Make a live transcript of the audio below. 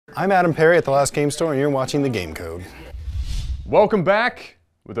I'm Adam Perry at The Last Game Store, and you're watching The Game Code. Welcome back.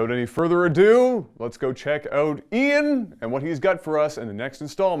 Without any further ado, let's go check out Ian and what he's got for us in the next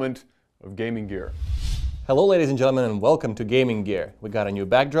installment of Gaming Gear. Hello ladies and gentlemen, and welcome to Gaming Gear. We got a new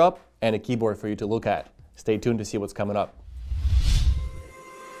backdrop and a keyboard for you to look at. Stay tuned to see what's coming up.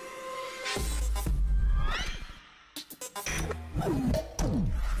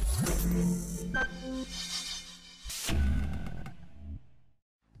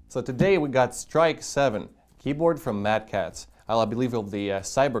 So today we got Strike 7, keyboard from Mad Catz. I believe of the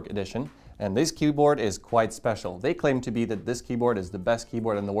Cyber edition, and this keyboard is quite special. They claim to be that this keyboard is the best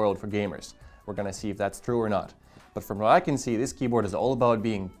keyboard in the world for gamers. We're gonna see if that's true or not. But from what I can see, this keyboard is all about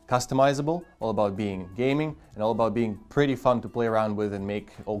being customizable, all about being gaming, and all about being pretty fun to play around with and make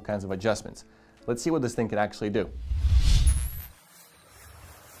all kinds of adjustments. Let's see what this thing can actually do.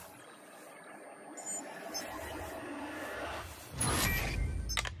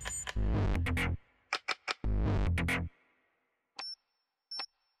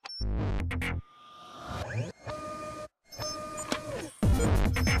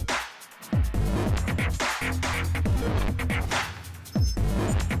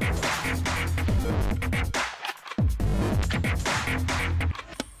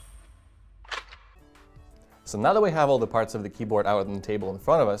 So now that we have all the parts of the keyboard out on the table in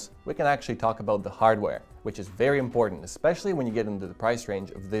front of us, we can actually talk about the hardware, which is very important, especially when you get into the price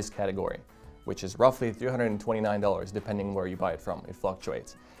range of this category, which is roughly $329 depending where you buy it from. It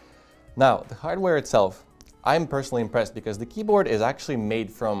fluctuates. Now, the hardware itself, I'm personally impressed because the keyboard is actually made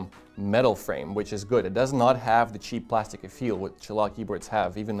from metal frame, which is good. It does not have the cheap plastic feel, which a lot of keyboards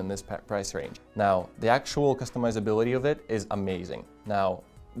have, even in this price range. Now, the actual customizability of it is amazing. Now,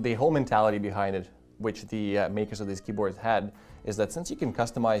 the whole mentality behind it, which the makers of these keyboards had, is that since you can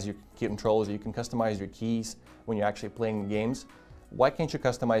customize your controls, you can customize your keys when you're actually playing games, why can't you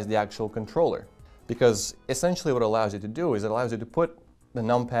customize the actual controller? Because essentially what it allows you to do is it allows you to put the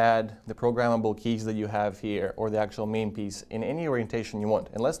numpad, the programmable keys that you have here, or the actual main piece in any orientation you want.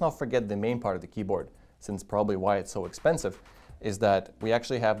 And let's not forget the main part of the keyboard, since probably why it's so expensive, is that we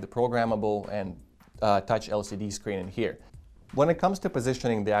actually have the programmable and touch LCD screen in here. When it comes to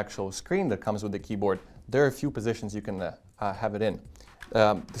positioning the actual screen that comes with the keyboard, there are a few positions you can have it in.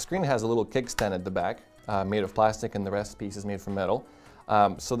 The screen has a little kickstand at the back, made of plastic, and the rest piece is made from metal.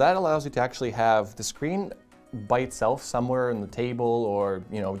 So that allows you to actually have the screen by itself somewhere on the table, or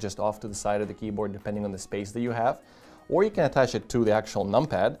just off to the side of the keyboard, depending on the space that you have. Or you can attach it to the actual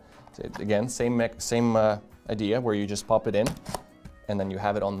numpad. So again, same idea, where you just pop it in, and then you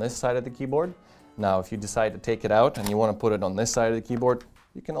have it on this side of the keyboard. Now, if you decide to take it out and you want to put it on this side of the keyboard,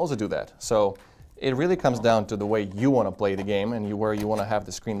 you can also do that. So it really comes down to the way you want to play the game and where you want to have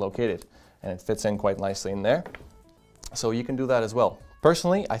the screen located. And it fits in quite nicely in there. So you can do that as well.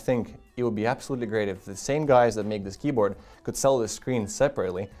 Personally, I think it would be absolutely great if the same guys that make this keyboard could sell this screen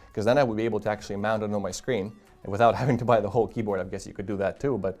separately, because then I would be able to actually mount it on my screen without having to buy the whole keyboard. I guess you could do that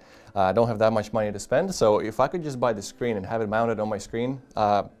too, but I don't have that much money to spend. So if I could just buy the screen and have it mounted on my screen,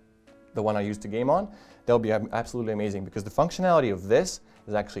 the one I used to game on, that would be absolutely amazing, because the functionality of this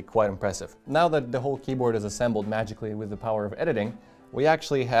is actually quite impressive. Now that the whole keyboard is assembled magically with the power of editing, we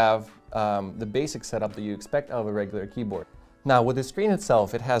actually have the basic setup that you expect out of a regular keyboard. Now with the screen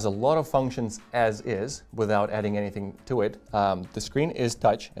itself, it has a lot of functions as is, without adding anything to it. The screen is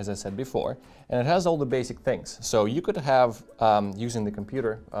touch, as I said before, and it has all the basic things. So you could have, using the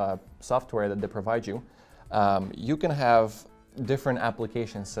computer software that they provide you, you can have different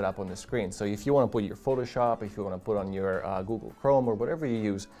applications set up on the screen. So if you want to put your Photoshop, if you want to put on your Google Chrome or whatever you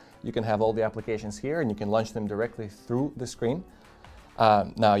use, you can have all the applications here and you can launch them directly through the screen.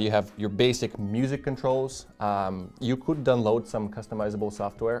 Now you have your basic music controls. You could download some customizable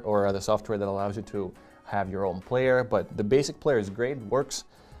software or other software that allows you to have your own player, but the basic player is great, works.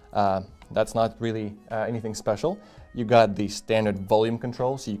 That's not really anything special. You got the standard volume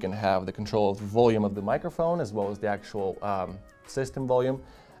control, so you can have the control of the volume of the microphone as well as the actual system volume.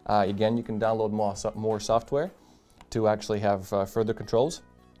 Again, you can download more software to actually have further controls.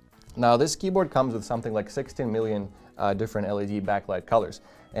 Now this keyboard comes with something like 16 million different LED backlight colors,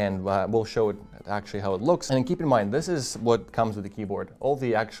 and we'll show it actually how it looks. And keep in mind, this is what comes with the keyboard. All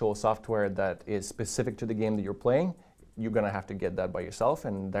the actual software that is specific to the game that you're playing, you're gonna have to get that by yourself,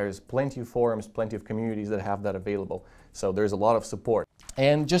 and there's plenty of forums, plenty of communities that have that available. So there's a lot of support.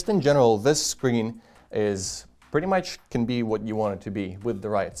 And just in general, this screen is pretty much can be what you want it to be with the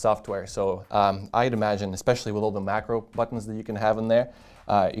right software. So I'd imagine, especially with all the macro buttons that you can have in there,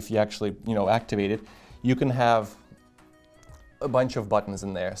 if you actually activate it, you can have a bunch of buttons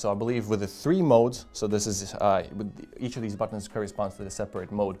in there. So I believe with the 3 modes, so this is, each of these buttons corresponds to the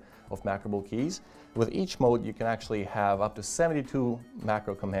separate mode of macroable keys. With each mode, you can actually have up to 72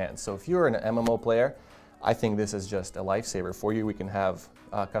 macro commands. So if you're an MMO player, I think this is just a lifesaver for you. We can have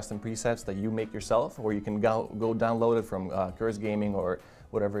custom presets that you make yourself, or you can go download it from Curse Gaming or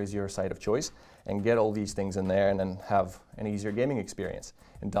whatever is your site of choice, and get all these things in there and then have an easier gaming experience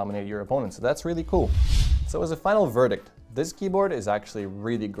and dominate your opponents. So that's really cool. So as a final verdict, this keyboard is actually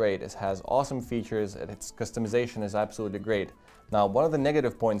really great. It has awesome features and its customization is absolutely great. Now, one of the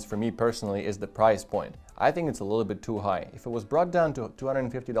negative points for me personally is the price point. I think it's a little bit too high. If it was brought down to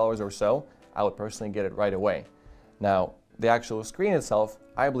 $250 or so, I would personally get it right away. Now, the actual screen itself,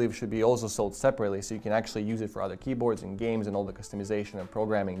 I believe, should be also sold separately so you can actually use it for other keyboards and games and all the customization and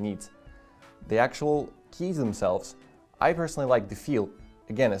programming needs. The actual keys themselves, I personally like the feel.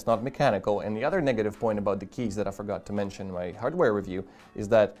 Again, it's not mechanical, and the other negative point about the keys that I forgot to mention in my hardware review is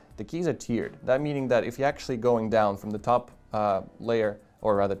that the keys are tiered. That meaning that if you're actually going down from the top layer,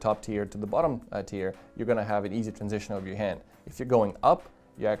 or rather top tier, to the bottom tier, you're going to have an easy transition of your hand. If you're going up,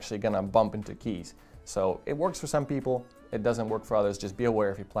 you're actually going to bump into keys. So it works for some people, it doesn't work for others. Just be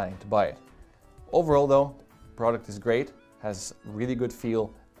aware if you're planning to buy it. Overall though, the product is great, has really good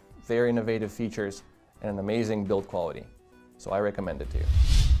feel, very innovative features, and an amazing build quality. So I recommend it to you.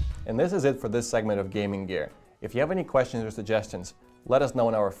 And this is it for this segment of Gaming Gear. If you have any questions or suggestions, let us know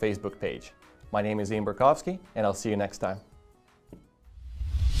on our Facebook page. My name is Ian Burkowski, and I'll see you next time.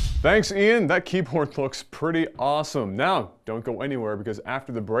 Thanks, Ian. That keyboard looks pretty awesome. Now, don't go anywhere, because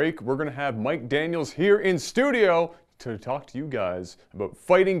after the break, we're going to have Mike Daniels here in studio to talk to you guys about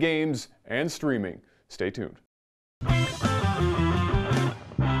fighting games and streaming. Stay tuned.